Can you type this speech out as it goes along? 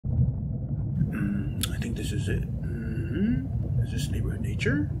this is it. Is this neighborhood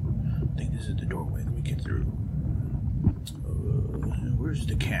nature? I think this is the doorway that we get through. Where's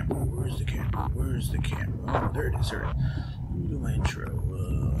the camera? Where's the camera? Where's the camera? Oh, there it is. There. Let me do my intro.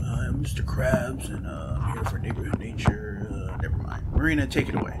 I'm Mr. Krabs, and I'm here for neighborhood nature. Never mind. Marina, take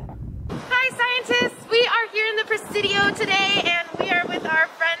it away. Hi, scientists! We are here in the Presidio today, and we are with our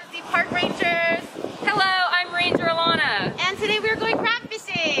friends, the park rangers. Hello, I'm Ranger Alanna. And today we are going crab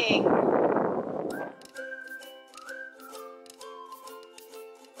fishing.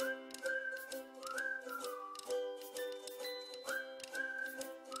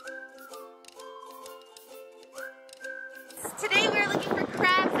 Today we are looking for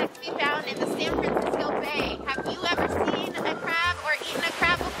crabs that can be found in the San Francisco Bay. Have you ever seen a crab or eaten a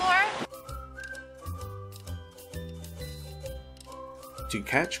crab before? To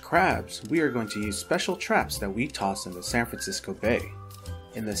catch crabs, we are going to use special traps that we toss in the San Francisco Bay.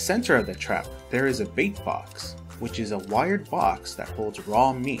 In the center of the trap, there is a bait box, which is a wired box that holds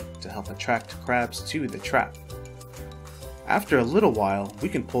raw meat to help attract crabs to the trap. After a little while, we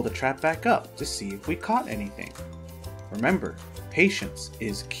can pull the trap back up to see if we caught anything. Remember, patience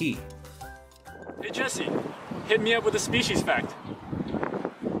is key. Hey Jesse, hit me up with a species fact.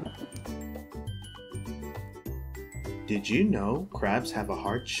 Did you know crabs have a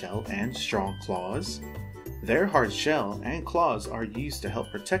hard shell and strong claws? Their hard shell and claws are used to help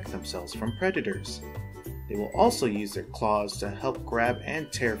protect themselves from predators. They will also use their claws to help grab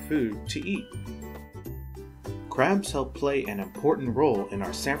and tear food to eat. Crabs help play an important role in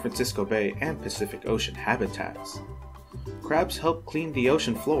our San Francisco Bay and Pacific Ocean habitats. Crabs help clean the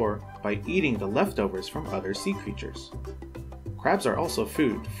ocean floor by eating the leftovers from other sea creatures. Crabs are also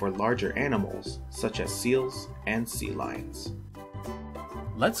food for larger animals, such as seals and sea lions.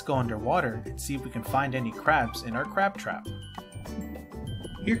 Let's go underwater and see if we can find any crabs in our crab trap.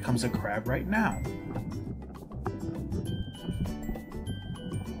 Here comes a crab right now.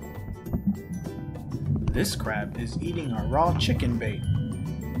 This crab is eating our raw chicken bait.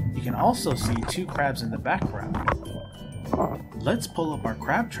 You can also see two crabs in the background. Let's pull up our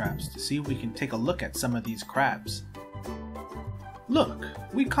crab traps to see if we can take a look at some of these crabs. Look,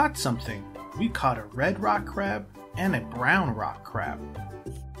 we caught something. We caught a red rock crab and a brown rock crab.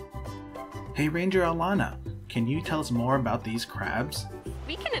 Hey Ranger Alanna, can you tell us more about these crabs?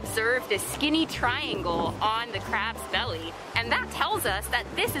 We can observe this skinny triangle on the crab's belly, and that tells us that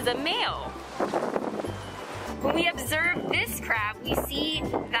this is a male. When we observe this crab, we see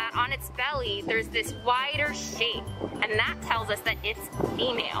that on its belly there's this wider shape, and that tells us that it's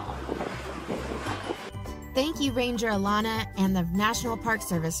female. Thank you, Ranger Alanna and the National Park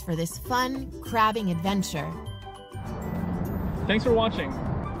Service for this fun crabbing adventure. Thanks for watching.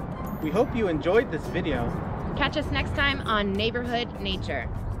 We hope you enjoyed this video. Catch us next time on Neighborhood Nature.